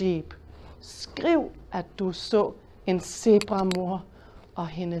en jeep. Skriv, at du så en zebramor og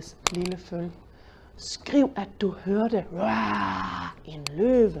hendes lille føl. Skriv, at du hørte en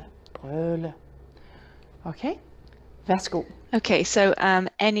løve brøle. Okay? Værsgo. Okay, so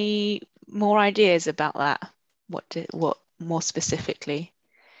any more ideas about that? What more specifically?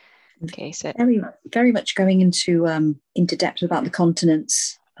 Okay, so very much going into depth about the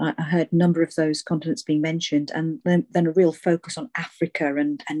continents. I heard a number of those continents being mentioned, and then a real focus on Africa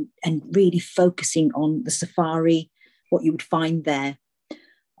and really focusing on the safari, what you would find there.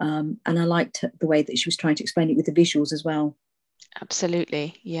 And I liked the way that she was trying to explain it with the visuals as well.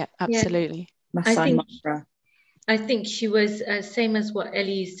 Absolutely, yeah, absolutely. Yeah. Masai Mara. I think she was same as what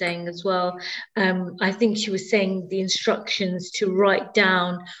Ellie is saying as well. I think she was saying the instructions to write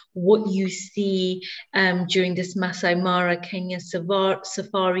down what you see during this Masai Mara Kenya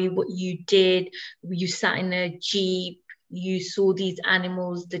safari, what you did. You sat in a jeep, you saw these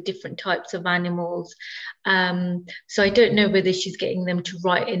animals, the different types of animals. So I don't know whether she's getting them to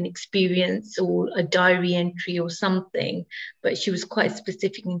write an experience or a diary entry or something, but she was quite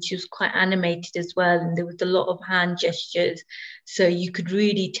specific and she was quite animated as well. And there was a lot of hand gestures. So you could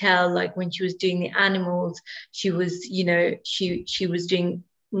really tell, like when she was doing the animals, she was, you know, she was doing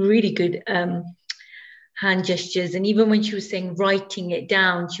really good hand gestures. And even when she was saying writing it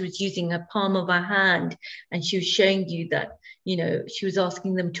down, she was using her palm of her hand, and she was showing you that, you know, she was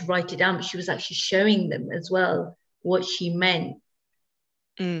asking them to write it down, but she was actually showing them as well what she meant.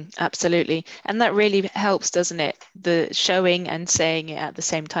 Absolutely. And that really helps, doesn't it? The showing and saying it at the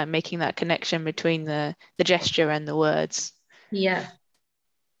same time, making that connection between the gesture and the words. Yeah.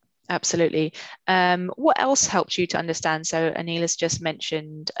 Absolutely. What else helped you to understand? So Anila's just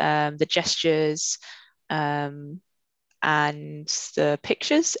mentioned the gestures and the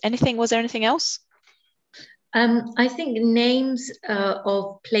pictures. Was there anything else? I think names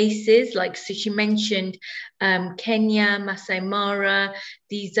of places, like, so she mentioned Kenya, Masai Mara.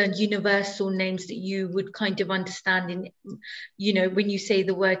 These are universal names that you would kind of understand in, you know, when you say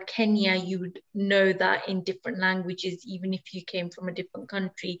the word Kenya, you would know that in different languages. Even if you came from a different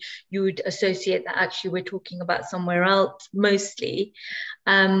country, you would associate that actually we're talking about somewhere else mostly.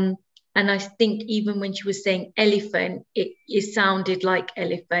 And I think even when she was saying elephant, it sounded like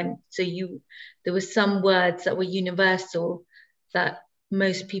elephant. So there were some words that were universal that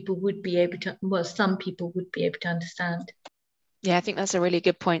most people would be able to, well, some people would be able to understand. Yeah, I think that's a really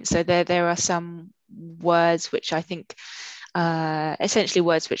good point. So there are some words which I think essentially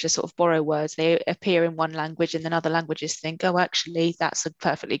words which are sort of borrow words. They appear in one language and then other languages think, oh, actually, that's a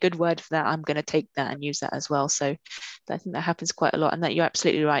perfectly good word for that. I'm going to take that and use that as well. So I think that happens quite a lot, and that you're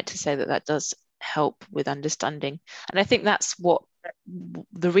absolutely right to say that that does help with understanding. And I think that's what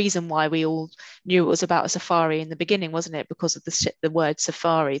the reason why we all knew it was about a safari in the beginning, wasn't it? Because of the word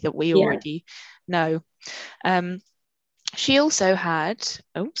safari that we already know. She also had,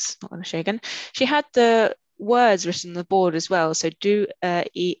 oops, not going to show you again. She had the words written on the board as well. So do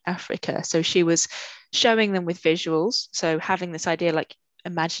eat Africa. So she was showing them with visuals. So having this idea like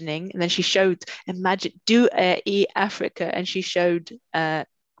imagining, and then she showed do eat Africa, and she showed that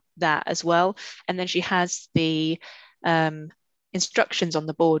as well. And then she has the instructions on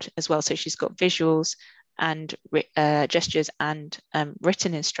the board as well. So she's got visuals and gestures and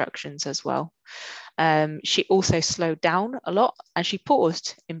written instructions as well. She also slowed down a lot, and she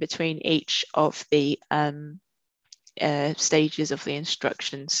paused in between each of the stages of the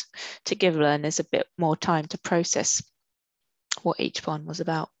instructions to give learners a bit more time to process what each one was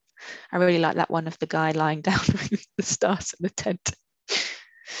about. I really like that one of the guy lying down with the stars in the tent.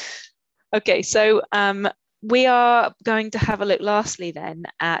 Okay, so we are going to have a look lastly then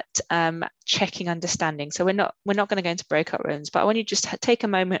at checking understanding. So we're not going to go into breakout rooms, but I want you to just take a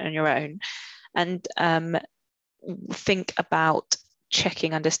moment on your own and think about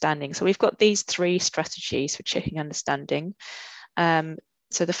checking understanding. So we've got these 3 strategies for checking understanding.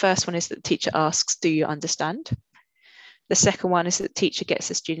 So the first one is that the teacher asks, do you understand? The second one is that the teacher gets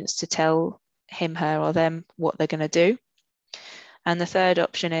the students to tell him, her, or them what they're going to do. And the third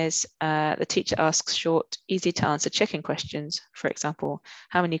option is the teacher asks short, easy to answer checking questions. For example,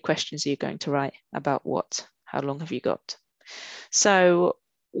 how many questions are you going to write? About what? How long have you got? So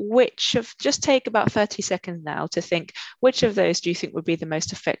just take about 30 seconds now to think, which of those do you think would be the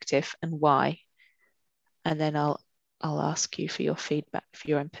most effective and why? And then I'll ask you for your feedback, for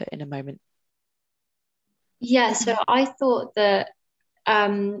your input in a moment. Yeah, so I thought that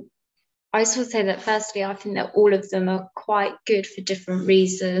I just want to say that firstly, I think that all of them are quite good for different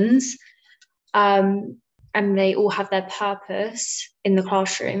reasons. And they all have their purpose in the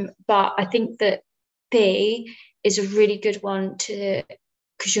classroom. But I think that B is a really good one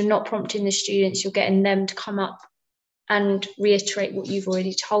because you're not prompting the students, you're getting them to come up and reiterate what you've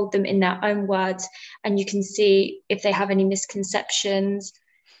already told them in their own words. And you can see if they have any misconceptions,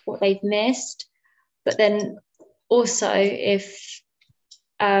 what they've missed. But then also if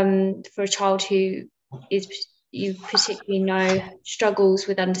for a child who is, you particularly know, struggles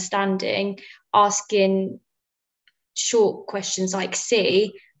with understanding, asking short questions like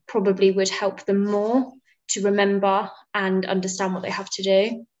C probably would help them more to remember and understand what they have to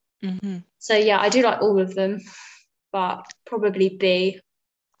do. Mm-hmm. So yeah, I do like all of them, but probably B.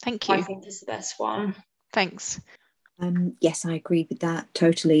 Thank you. I think is the best one. Thanks. Yes, I agree with that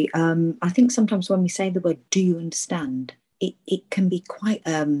totally. I think sometimes when we say the word "do you understand," it can be quite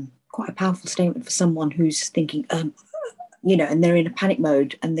a powerful statement for someone who's thinking, you know, and they're in a panic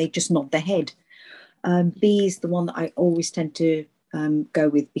mode and they just nod their head. B is the one that I always tend to go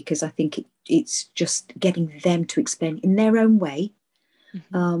with, because I think it's just getting them to explain in their own way.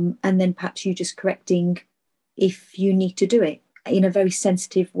 And then perhaps you just correcting if you need to do it in a very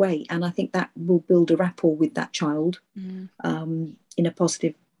sensitive way. And I think that will build a rapport with that child in a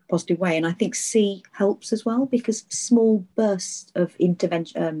positive way. And I think C helps as well, because small bursts of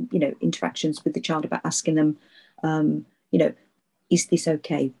intervention, interactions with the child about asking them, is this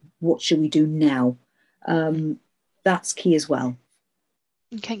okay? What should we do now? That's key as well.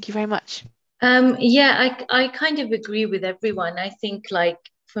 Thank you very much. I kind of agree with everyone. I think, like,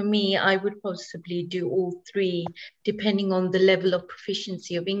 for me, I would possibly do all three, depending on the level of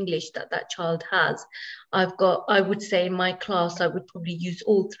proficiency of English that child has. I would say in my class, I would probably use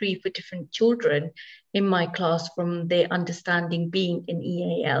all three for different children in my class from their understanding being an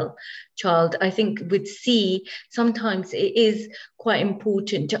EAL child. I think with C, sometimes it is quite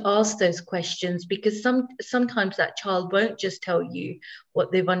important to ask those questions, because sometimes that child won't just tell you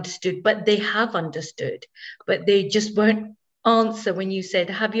what they've understood, but they have understood, but they just won't answer when you said,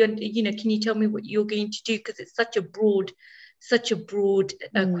 can you tell me what you're going to do? Because it's such a broad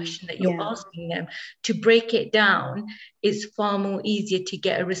question that you're asking them. To break it down is far more easier to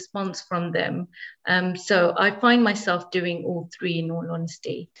get a response from them. So I find myself doing all three, in all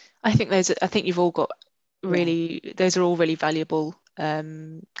honesty. I think you've all got those are all really valuable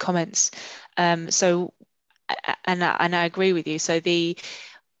comments. So and I agree with you. So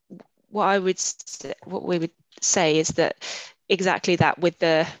what we would say is that exactly that, with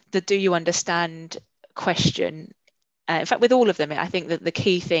the do you understand question. In fact, with all of them, I think that the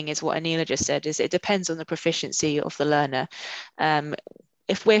key thing is what Anila just said, is it depends on the proficiency of the learner.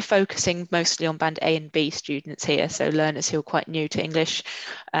 If we're focusing mostly on band A and B students here, so learners who are quite new to English,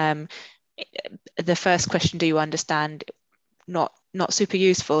 the first question, do you understand, not super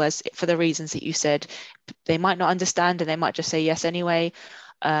useful, as for the reasons that you said. They might not understand and they might just say yes anyway.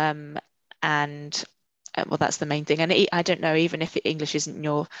 Well, that's the main thing. And I don't know, even if English isn't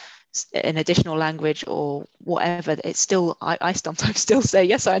an additional language or whatever, it's still, I sometimes still say,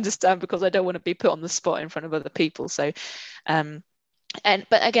 yes, I understand, because I don't want to be put on the spot in front of other people. So, but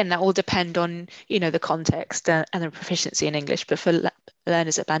again, that will depend on, the context and the proficiency in English. But for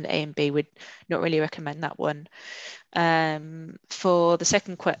learners at band A and B, would not really recommend that one. For the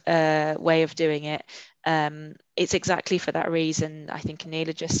second way of doing it, it's exactly for that reason. I think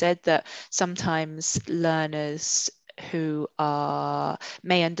Anila just said that sometimes learners who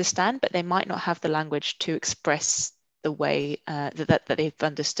may understand, but they might not have the language to express the way that they've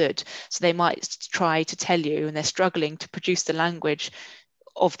understood. So they might try to tell you, and they're struggling to produce the language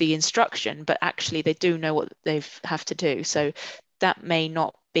of the instruction, but actually they do know what they have to do. So that may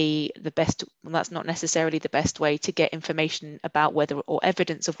not be the best, that's not necessarily the best way to get information about whether, or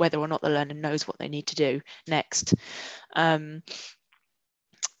evidence of whether or not the learner knows what they need to do next. But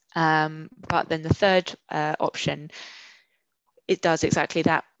then the third option, it does exactly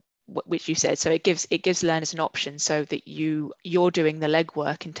that, which you said. So it gives learners an option, so that you're doing the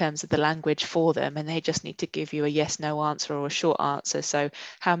legwork in terms of the language for them, and they just need to give you a yes, no answer or a short answer. So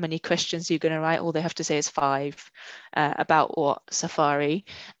how many questions are you going to write? All they have to say is 5. About what? Safari.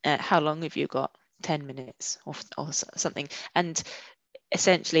 How long have you got? 10 minutes or something. And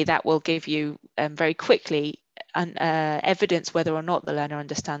essentially that will give you very quickly evidence whether or not the learner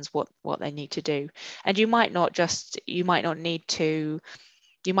understands what they need to do. And you might not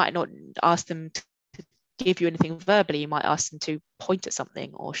ask them to give you anything verbally. You might ask them to point at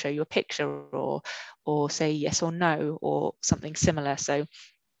something or show you a picture or say yes or no or something similar. So,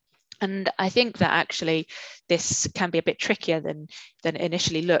 and I think that actually this can be a bit trickier than it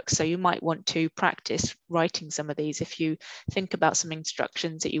initially looks. So you might want to practice writing some of these if you think about some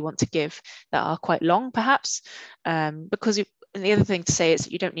instructions that you want to give that are quite long, perhaps, because and the other thing to say is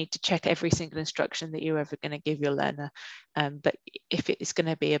that you don't need to check every single instruction that you're ever going to give your learner. But if it's going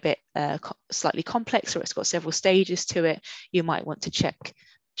to be a bit slightly complex, or it's got several stages to it, you might want to check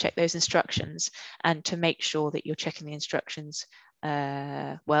those instructions. And to make sure that you're checking the instructions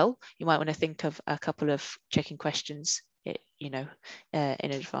well, you might want to think of a couple of checking questions, in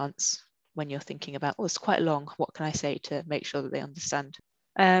advance when you're thinking about, it's quite long, what can I say to make sure that they understand?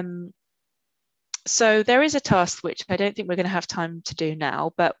 So there is a task which I don't think we're going to have time to do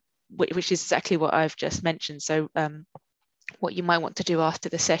now, but which is exactly what I've just mentioned. So what you might want to do after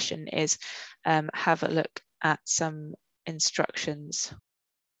the session is have a look at some instructions.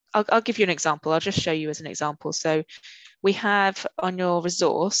 I'll give you an example. I'll just show you as an example. So we have on your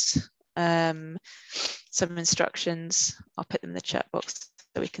resource some instructions. I'll put them in the chat box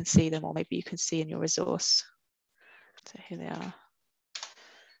so we can see them, or maybe you can see in your resource. So here they are.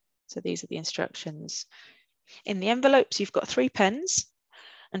 So these are the instructions. In the envelopes, you've got 3 pens.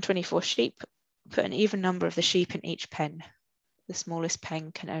 And 24 sheep, put an even number of the sheep in each pen. The smallest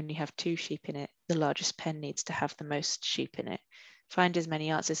pen can only have 2 sheep in it. The largest pen needs to have the most sheep in it. Find as many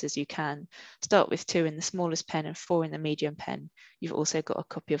answers as you can. Start with 2 in the smallest pen and 4 in the medium pen. You've also got a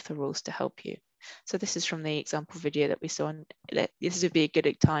copy of the rules to help you. So this is from the example video that we saw, and this would be a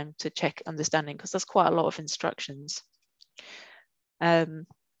good time to check understanding because there's quite a lot of instructions. So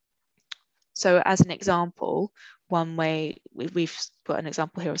as an example, one way we've got an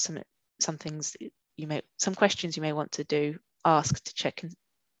example here of some things you may, some questions you may want to ask to check and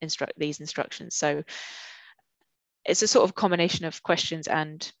instruct these instructions. So it's a sort of combination of questions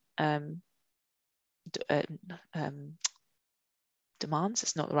and demands.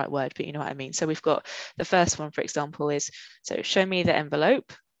 It's not the right word, but you know what I mean. So we've got the first one, for example, is, so show me the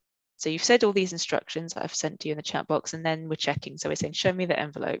envelope. So you've said all these instructions that I've sent to you in the chat box, and then we're checking. So we're saying, show me the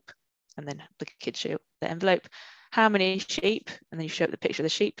envelope. And then the kids show the envelope. How many sheep? And then you show up the picture of the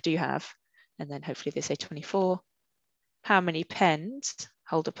sheep. Do you have? And then hopefully they say 24. How many pens?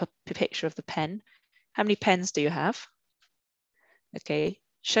 Hold up a picture of the pen. How many pens do you have? Okay,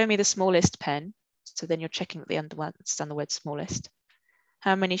 show me the smallest pen. So then you're checking that they understand the word smallest.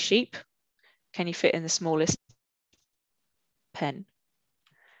 How many sheep can you fit in the smallest pen?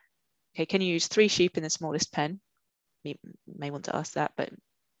 Okay, can you use 3 sheep in the smallest pen? You may want to ask that, but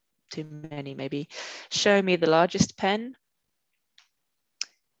too many maybe. Show me the largest pen.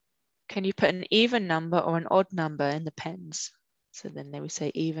 Can you put an even number or an odd number in the pens? So then they would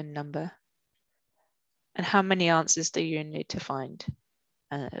say even number. And how many answers do you need to find?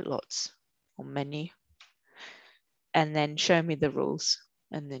 Lots or many. And then show me the rules.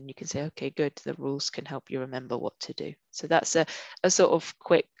 And then you can say, okay, good, the rules can help you remember what to do. So that's a sort of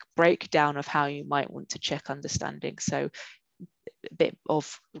quick breakdown of how you might want to check understanding. So a bit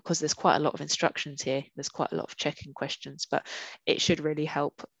of, because there's quite a lot of instructions here, there's quite a lot of checking questions, but it should really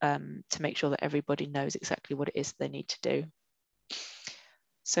help to make sure that everybody knows exactly what it is they need to do.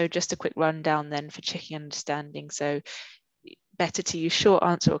 So just a quick rundown then for checking understanding. So better to use short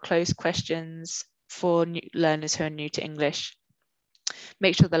answer or closed questions for learners who are new to English.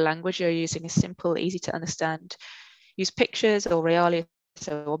 Make sure the language you're using is simple, easy to understand. Use pictures or realia,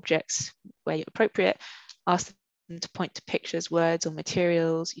 so objects where appropriate. Ask them to point to pictures, words or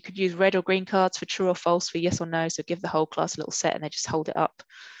materials. You could use red or green cards for true or false, for yes or no. So give the whole class a little set and they just hold it up.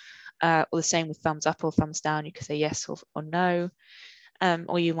 Or the same with thumbs up or thumbs down. You could say yes or no.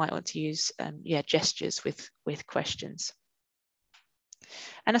 Or you might want to use gestures with questions.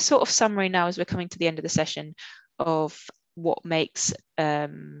 And a sort of summary now as we're coming to the end of the session of what makes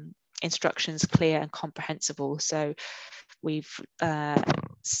instructions clear and comprehensible. So we've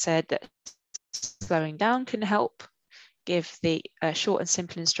said that slowing down can help. Give the short and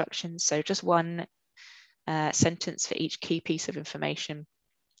simple instructions. So just one sentence for each key piece of information.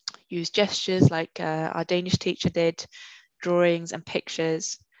 Use gestures like our Danish teacher did, drawings and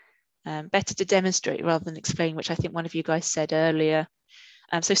pictures. Better to demonstrate rather than explain, which I think one of you guys said earlier.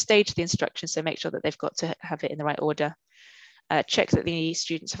 So stage the instructions, so make sure that they've got to have it in the right order. Check that the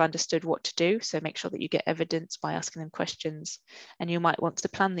students have understood what to do, so make sure that you get evidence by asking them questions. And you might want to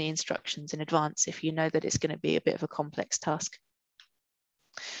plan the instructions in advance if you know that it's going to be a bit of a complex task.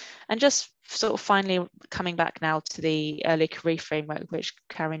 And just sort of finally coming back now to the early career framework, which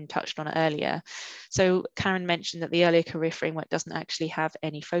Karen touched on earlier. So Karen mentioned that the early career framework doesn't actually have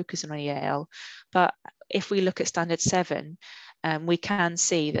any focus on EAL, but if we look at Standard 7, we can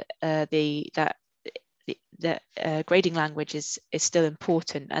see that grading language is still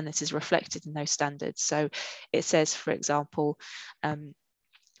important, and this is reflected in those standards. So it says, for example,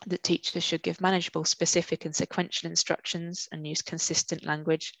 that teachers should give manageable, specific and sequential instructions and use consistent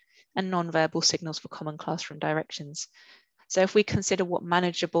language and non-verbal signals for common classroom directions. So if we consider what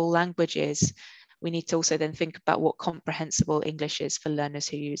manageable language is, we need to also then think about what comprehensible English is for learners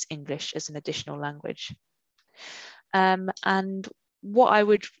who use English as an additional language. And what I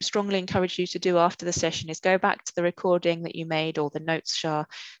would strongly encourage you to do after the session is go back to the recording that you made or the notes share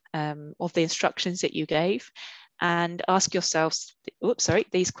of the instructions that you gave and ask yourselves,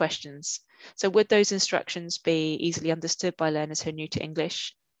 these questions. So would those instructions be easily understood by learners who are new to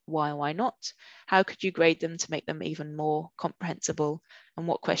English? Why or why not? How could you grade them to make them even more comprehensible? And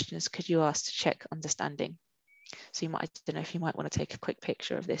what questions could you ask to check understanding? So you might, I don't know if you might want to take a quick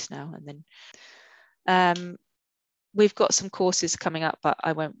picture of this now and then. We've got some courses coming up, but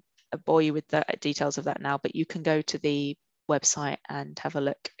I won't bore you with the details of that now, but you can go to the website and have a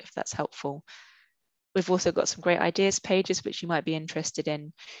look if that's helpful. We've also got some great ideas pages, which you might be interested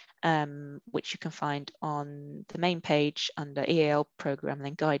in, which you can find on the main page under EAL program and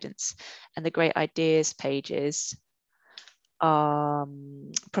then guidance. And the great ideas pages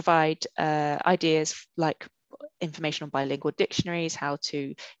provide ideas like information on bilingual dictionaries, how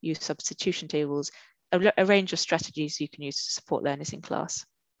to use substitution tables, a range of strategies you can use to support learners in class.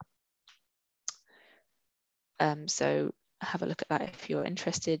 So have a look at that if you're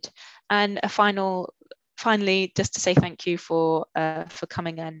interested. And finally, just to say thank you for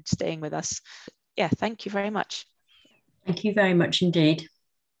coming and staying with us. Yeah, thank you very much. Thank you very much indeed.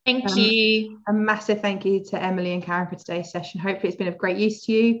 Thank you. A massive thank you to Emily and Karen for today's session. Hopefully it's been of great use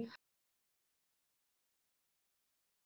to you.